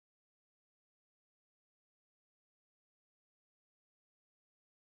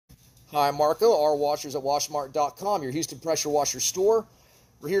Hi, I'm Marco, rwashers at washmart.com, your Houston pressure washer store.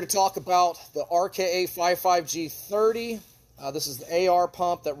 We're here to talk about the RKA 55G30. This is the AR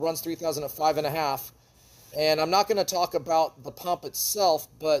pump that runs 3,000 at 5.5. And I'm not going to talk about the pump itself,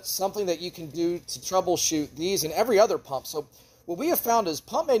 but something that you can do to troubleshoot these and every other pump. So what we have found is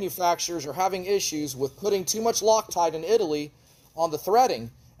pump manufacturers are having issues with putting too much Loctite in Italy on the threading.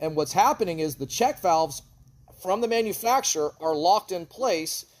 And what's happening is the check valves from the manufacturer are locked in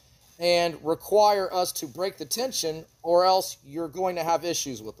place and require us to break the tension, or else you're going to have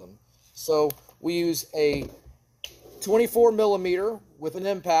issues with them. So we use a 24 millimeter with an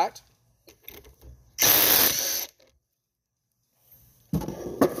impact.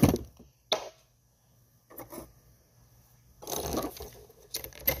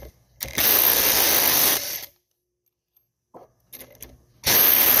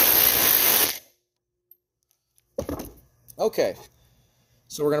 Okay,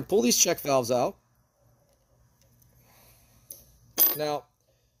 so we're going to pull these check valves out. Now,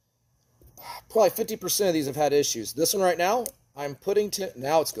 probably 50% of these have had issues. This one right now, I'm putting,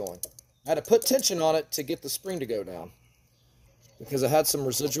 now it's going. I had to put tension on it to get the spring to go down because it had some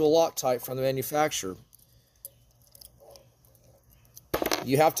residual Loctite from the manufacturer.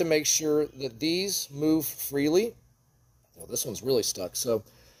 You have to make sure that these move freely. Well, this one's really stuck. So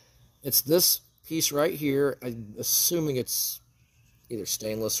it's this piece right here. I'm assuming it's either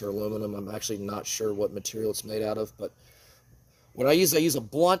stainless or aluminum. I'm actually not sure what material it's made out of, but what I use a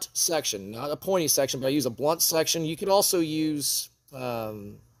blunt section, not a pointy section, but I use a blunt section. You could also use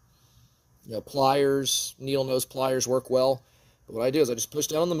pliers, needle nose pliers work well. But what I do is I just push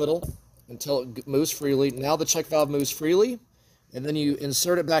down in the middle until it moves freely. Now the check valve moves freely, and then you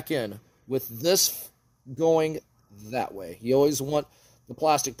insert it back in with this going that way. You always want the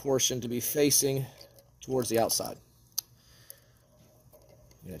plastic portion to be facing towards the outside.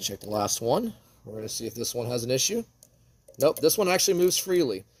 I'm going to check the last one. We're going to see if this one has an issue. Nope, this one actually moves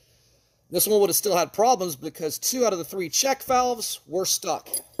freely. This one would have still had problems because 2 out of the 3 check valves were stuck.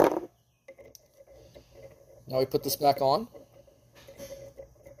 Now we put this back on.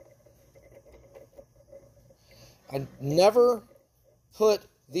 I never put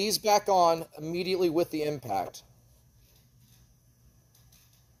these back on immediately with the impact.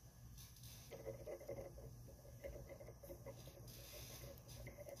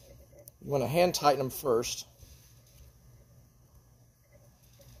 You want to hand tighten them first.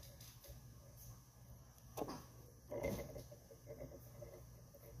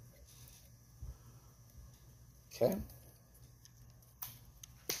 Okay.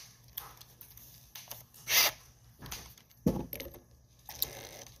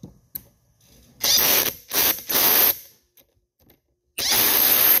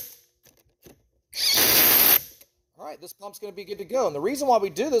 All right, this pump's going to be good to go. And the reason why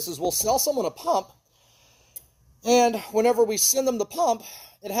we do this is we'll sell someone a pump, and whenever we send them the pump,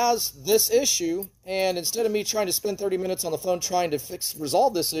 it has this issue, and instead of me trying to spend 30 minutes on the phone trying to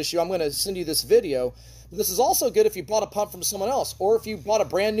resolve this issue, I'm going to send you this video. But this is also good if you bought a pump from someone else, or if you bought a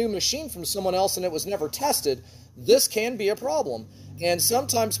brand new machine from someone else and it was never tested. This can be a problem. And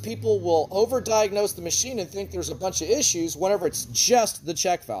sometimes people will overdiagnose the machine and think there's a bunch of issues whenever it's just the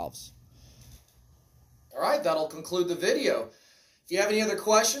check valves. All right, that'll conclude the video. If you have any other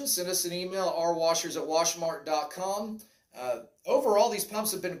questions, send us an email at rwashers@washmart.com. Overall, these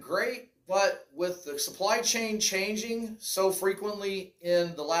pumps have been great, but with the supply chain changing so frequently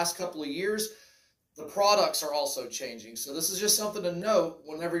in the last couple of years, the products are also changing. So this is just something to note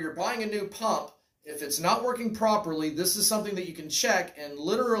whenever you're buying a new pump. If it's not working properly, this is something that you can check in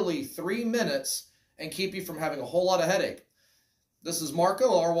literally 3 minutes and keep you from having a whole lot of headache. This is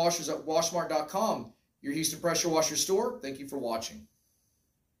Marco, rwashers@washmart.com, your Houston pressure washer store. Thank you for watching.